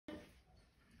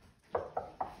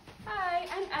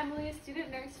Emily, a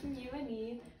student nurse from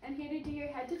UNE. I'm here to do your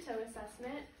head-to-toe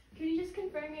assessment. Can you just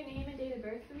confirm your name and date of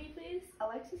birth for me, please?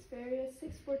 Alexis Farias,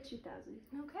 6'4", 2000.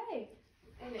 Okay.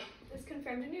 And it's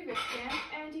confirmed in your wristband.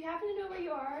 And do you happen to know where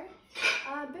you are?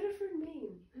 Biddeford,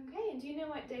 Maine. Okay, and do you know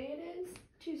what day it is?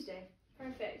 Tuesday.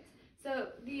 Perfect. So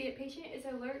the patient is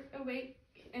alert, awake,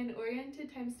 and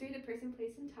oriented times 3 the person,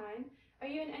 place, and time. Are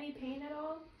you in any pain at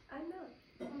all? I'm not.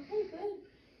 Okay, good.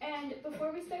 And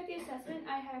before we start the assessment,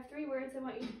 I have 3 words I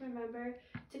want you to remember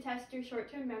to test your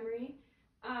short-term memory.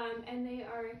 And they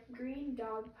are green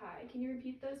dog pie. Can you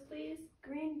repeat those, please?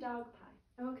 Green dog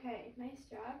pie. Okay, nice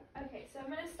job. Okay, so I'm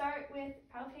going to start with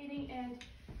palpating and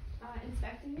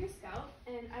inspecting your scalp.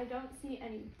 And I don't see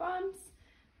any bumps.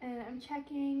 And I'm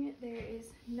checking there is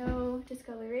no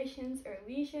discolorations or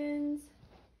lesions.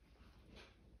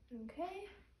 Okay.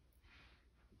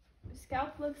 The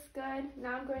scalp looks good.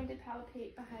 Now I'm going to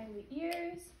palpate behind the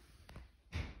ears.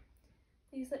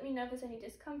 Please let me know if there's any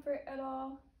discomfort at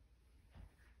all.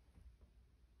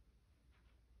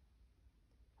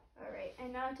 Alright,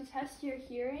 and now to test your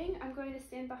hearing, I'm going to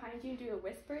stand behind you and do a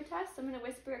whisper test. I'm going to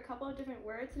whisper a couple of different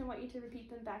words and I want you to repeat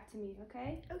them back to me,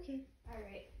 okay? Okay.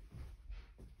 Alright.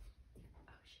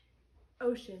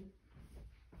 Ocean.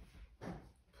 Plant.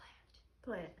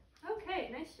 Plant. Okay,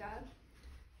 nice job.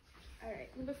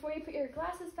 Alright, and before you put your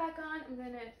glasses back on, I'm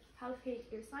going to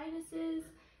palpate your sinuses.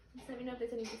 Just let me know if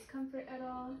there's any discomfort at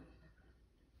all.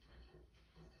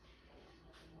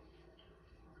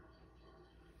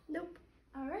 Nope.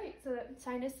 Alright, so the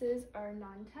sinuses are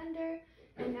non-tender,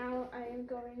 and now I am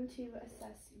going to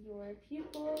assess your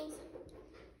pupils.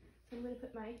 So I'm going to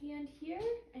put my hand here,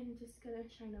 and I'm just going to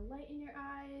shine a light in your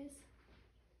eyes.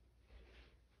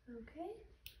 Okay.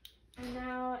 And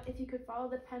now, if you could follow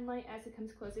the pen light as it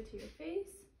comes closer to your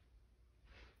face.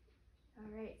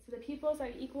 Alright, so the pupils are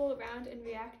equal, round, and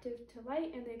reactive to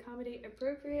light, and they accommodate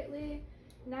appropriately.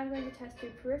 Now I'm going to test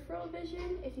your peripheral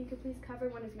vision. If you could please cover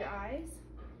one of your eyes.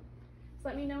 So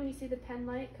let me know when you see the pen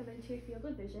light come into your field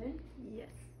of vision.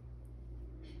 Yes.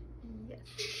 Yes.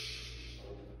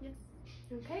 Yes.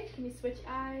 Okay, can you switch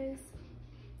eyes?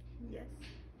 Yes.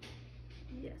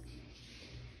 Yes.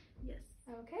 Yes.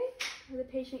 Okay, the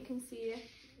patient can see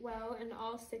well in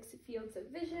all 6 fields of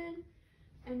vision.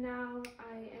 And now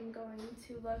I am going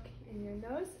to look in your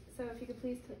nose. So if you could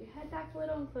please tilt your head back a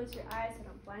little and close your eyes so I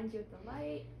don't blind you with the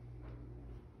light.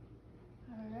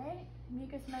 Alright,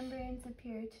 mucous membranes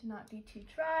appear to not be too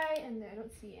dry and I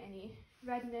don't see any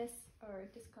redness or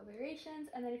discolorations.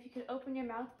 And then if you could open your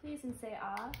mouth please and say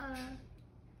ah.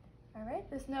 Alright,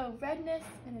 there's no redness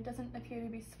and it doesn't appear to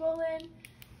be swollen.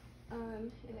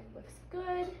 And it looks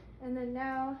good. And then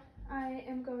now I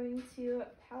am going to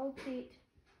palpate,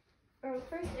 or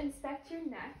first inspect your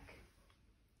neck.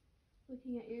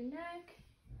 Looking at your neck,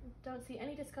 don't see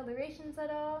any discolorations at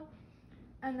all.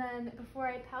 And then before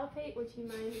I palpate, would you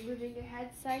mind moving your head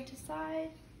side to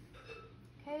side?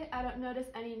 Okay, I don't notice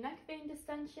any neck vein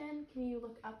distension. Can you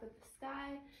look up at the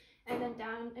sky and then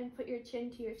down and put your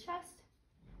chin to your chest?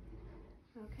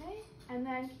 Okay, and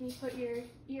then can you put your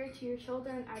ear to your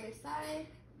shoulder on either side?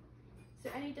 Is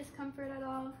there any discomfort at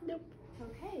all? Nope.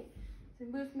 Okay, so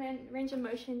movement, range of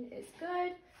motion is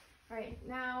good. All right,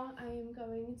 now I am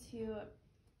going to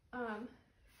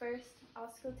first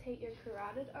auscultate your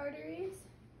carotid arteries.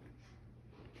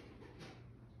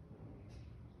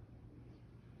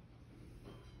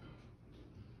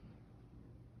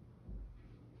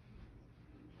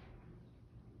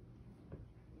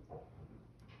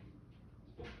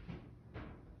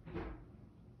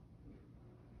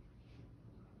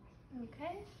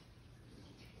 Okay,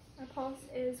 our pulse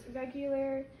is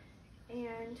regular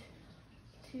and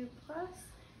 2+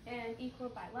 and equal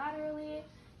bilaterally,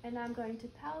 and I'm going to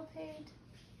palpate.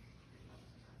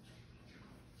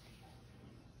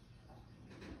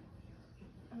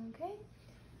 Okay,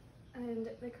 and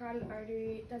the carotid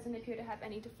artery doesn't appear to have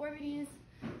any deformities.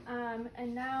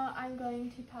 And now I'm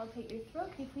going to palpate your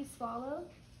throat. Can you please swallow?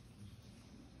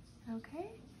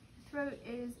 Okay, throat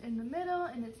is in the middle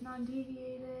and it's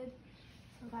non-deviated,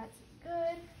 so that's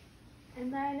good.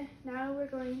 And then now we're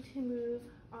going to move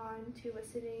on to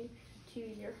listening to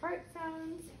your heart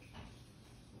sounds.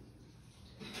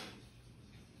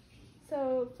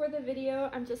 So for the video,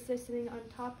 I'm just listening on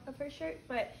top of her shirt,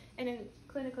 but in a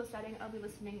clinical setting, I'll be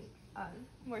listening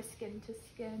more skin to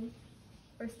skin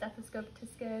or stethoscope to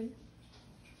skin.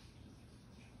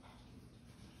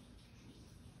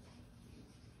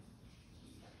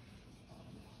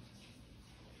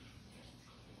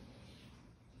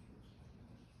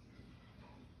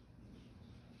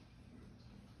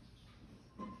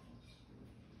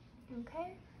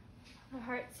 Okay, the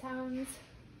heart sounds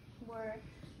were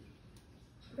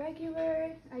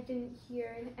regular. I didn't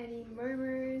hear any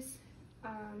murmurs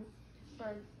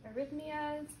or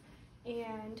arrhythmias,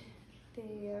 and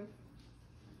the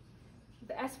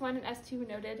S1 and S2 were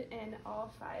noted in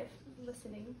all 5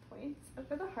 listening points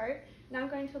for the heart. Now I'm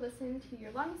going to listen to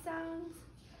your lung sounds.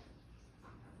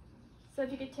 So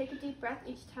if you could take a deep breath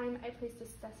each time I place the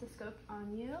stethoscope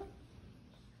on you.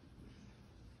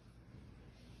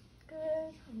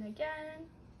 Good, and again.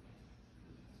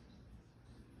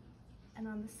 And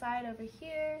on the side over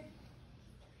here.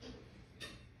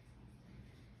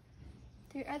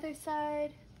 To your other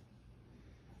side.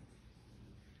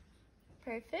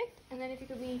 Perfect. And then if you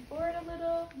could lean forward a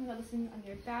little, I'm going to listen on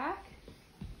your back.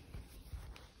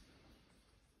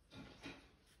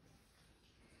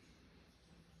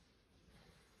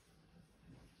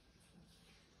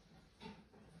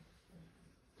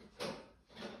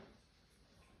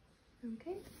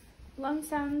 Okay. Lung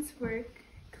sounds were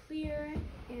clear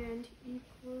and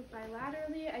equal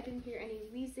bilaterally. I didn't hear any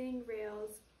wheezing,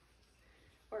 rails,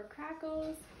 or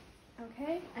crackles.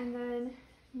 Okay, and then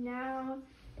now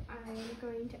I'm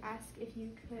going to ask if you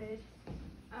could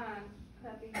put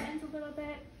up your hands a little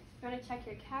bit. I'm going to check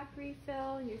your cap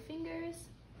refill, your fingers.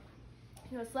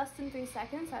 You know, it's less than 3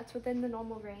 seconds, that's within the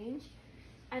normal range.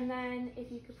 And then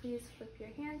if you could please flip your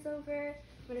hands over,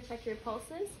 I'm going to check your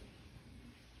pulses.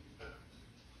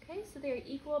 Okay, so they're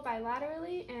equal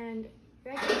bilaterally and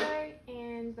regular,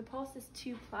 and the pulse is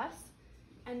 2+.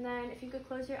 And then if you could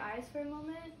close your eyes for a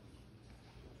moment.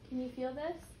 Can you feel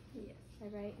this? Yes. All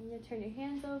right, I'm going to turn your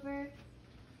hands over.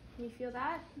 Can you feel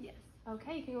that? Yes.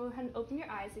 Okay, you can go ahead and open your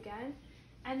eyes again.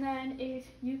 And then if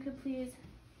you could please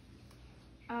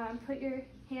put your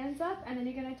hands up, and then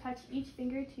you're going to touch each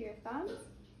finger to your thumbs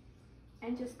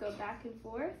and just go back and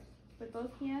forth with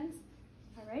both hands.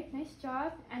 All right, nice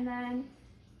job. And then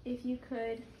if you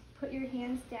could put your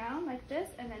hands down like this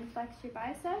and then flex your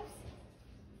biceps.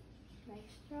 Nice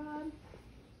job.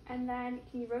 And then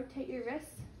can you rotate your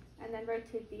wrists and then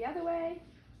rotate the other way?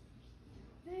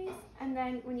 Nice. And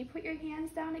then when you put your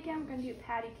hands down again, we're going to do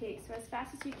patty cake. So as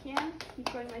fast as you can,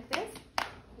 keep going like this.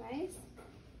 Nice.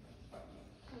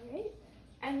 All right.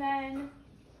 And then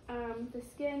the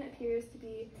skin appears to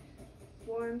be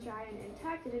warm, dry, and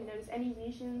intact. I didn't notice any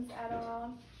lesions at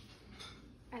all.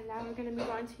 And now we're going to move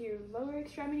on to your lower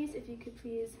extremities. If you could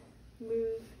please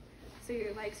move so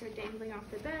your legs are dangling off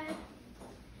the bed.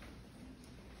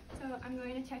 So I'm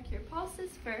going to check your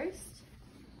pulses first.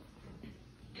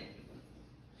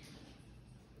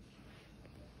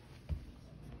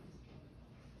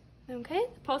 Okay,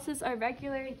 the pulses are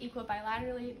regular and equal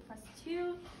bilaterally,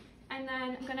 +2. And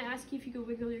then I'm going to ask you if you could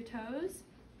wiggle your toes.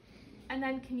 And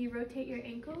then can you rotate your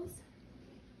ankles?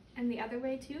 And the other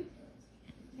way too.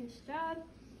 Nice job.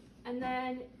 And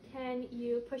then can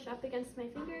you push up against my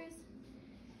fingers?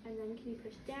 And then can you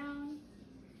push down?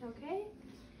 Okay.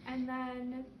 And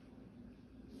then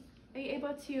are you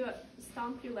able to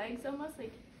stomp your legs almost?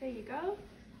 Like, there you go.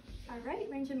 All right,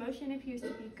 range of motion appears to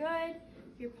be good.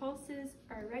 Your pulses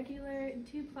are regular and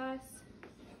 2+.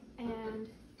 And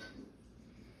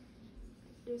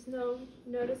there's no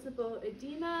noticeable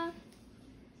edema.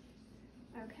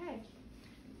 Okay.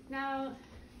 Now,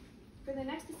 for the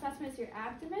next assessment is your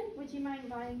abdomen. Would you mind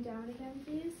lying down again,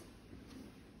 please?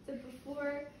 So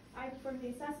before I perform the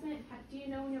assessment, do you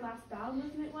know when your last bowel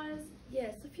movement was?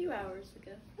 Yes, a few hours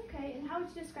ago. Okay, and how would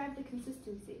you describe the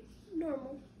consistency?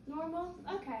 Normal. Normal?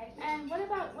 Okay, and when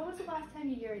was the last time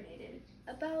you urinated?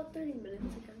 About 30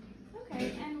 minutes ago.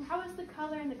 Okay, and how was the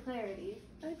color and the clarity?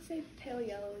 I'd say pale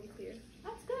yellow and clear.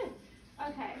 That's good.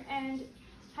 Okay, and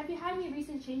have you had any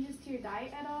recent changes to your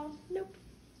diet at all? Nope.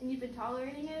 And you've been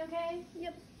tolerating it okay?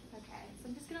 Yep. Okay, so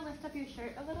I'm just going to lift up your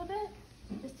shirt a little bit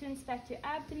just to inspect your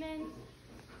abdomen.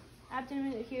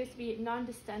 Abdomen appears to be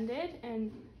non-distended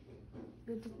and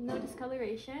no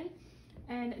discoloration.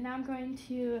 And now I'm going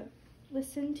to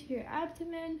listen to your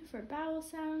abdomen for bowel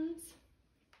sounds.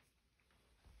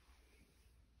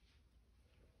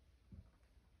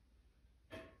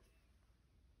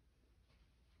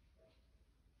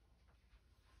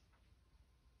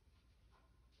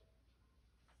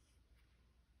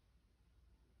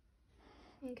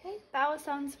 Okay, bowel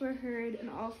sounds were heard in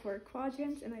all 4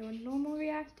 quadrants, and I went normal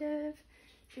reactive.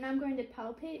 So now I'm going to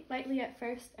palpate lightly at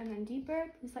first and then deeper.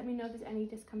 Please let me know if there's any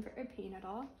discomfort or pain at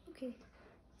all. Okay.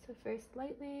 So first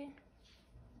lightly.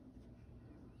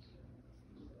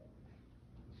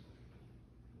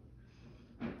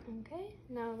 Okay,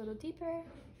 now a little deeper.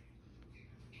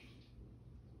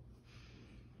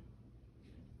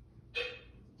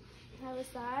 How was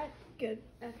that? Good.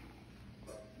 Okay.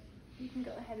 You can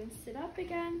go ahead and sit up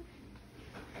again.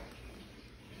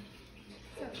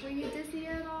 So Were you dizzy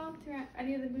at all throughout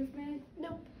any of the movement?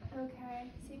 Nope.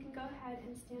 Okay, so you can go ahead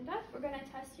and stand up. We're going to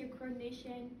test your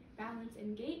coordination, balance,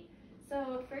 and gait.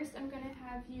 So first I'm going to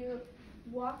have you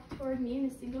walk toward me in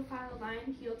a single file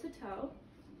line, heel to toe.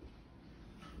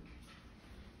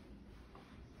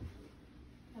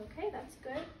 Okay, that's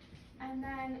good. And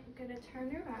then I'm going to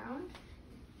turn around.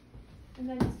 And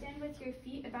then stand with your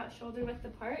feet about shoulder width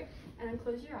apart, and then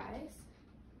close your eyes.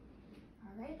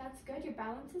 All right, that's good. Your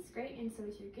balance is great, and so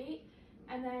is your gait.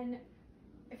 And then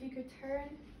if you could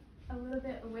turn a little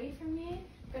bit away from me,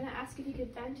 I'm going to ask if you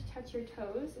could bend to touch your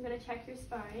toes. I'm going to check your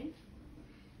spine.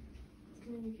 Just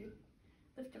going to move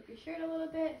lift up your shirt a little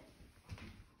bit.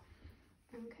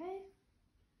 Okay.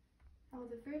 All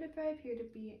the vertebrae appear to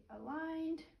be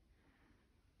aligned.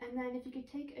 And then if you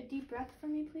could take a deep breath for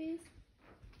me, please.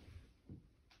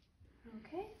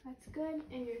 Okay, that's good.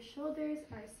 And your shoulders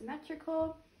are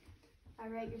symmetrical. All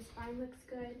right, your spine looks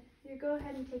good. You go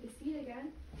ahead and take a seat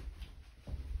again.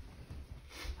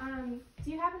 Do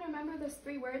you happen to remember those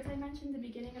 3 words I mentioned at the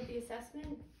beginning of the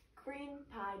assessment? Green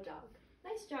pie dog.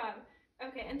 Nice job.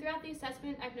 Okay, and throughout the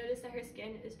assessment, I've noticed that her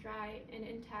skin is dry and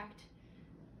intact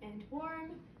and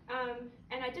warm.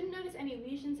 And I didn't notice any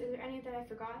lesions. Is there any that I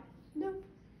forgot? Nope.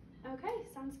 Okay,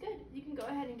 sounds good. You can go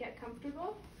ahead and get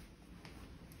comfortable.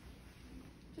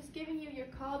 Just giving you your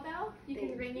call bell. You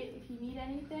can ring it if you need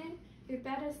anything. Your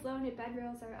bed is low and your bed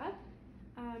rails are up.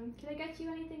 Can I get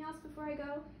you anything else before I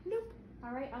go? Nope.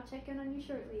 All right, I'll check in on you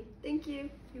shortly. Thank you.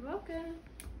 You're welcome.